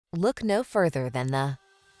Look no further than the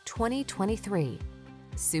 2023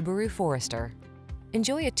 Subaru Forester.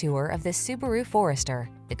 Enjoy a tour of this Subaru Forester,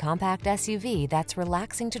 the compact SUV that's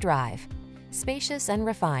relaxing to drive. Spacious and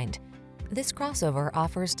refined, this crossover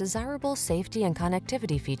offers desirable safety and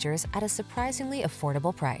connectivity features at a surprisingly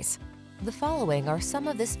affordable price. The following are some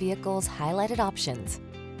of this vehicle's highlighted options: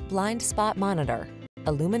 blind spot monitor,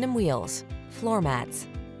 aluminum wheels, floor mats.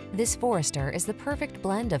 This Forester is the perfect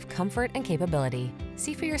blend of comfort and capability.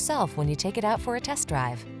 See for yourself when you take it out for a test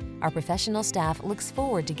drive. Our professional staff looks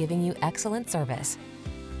forward to giving you excellent service.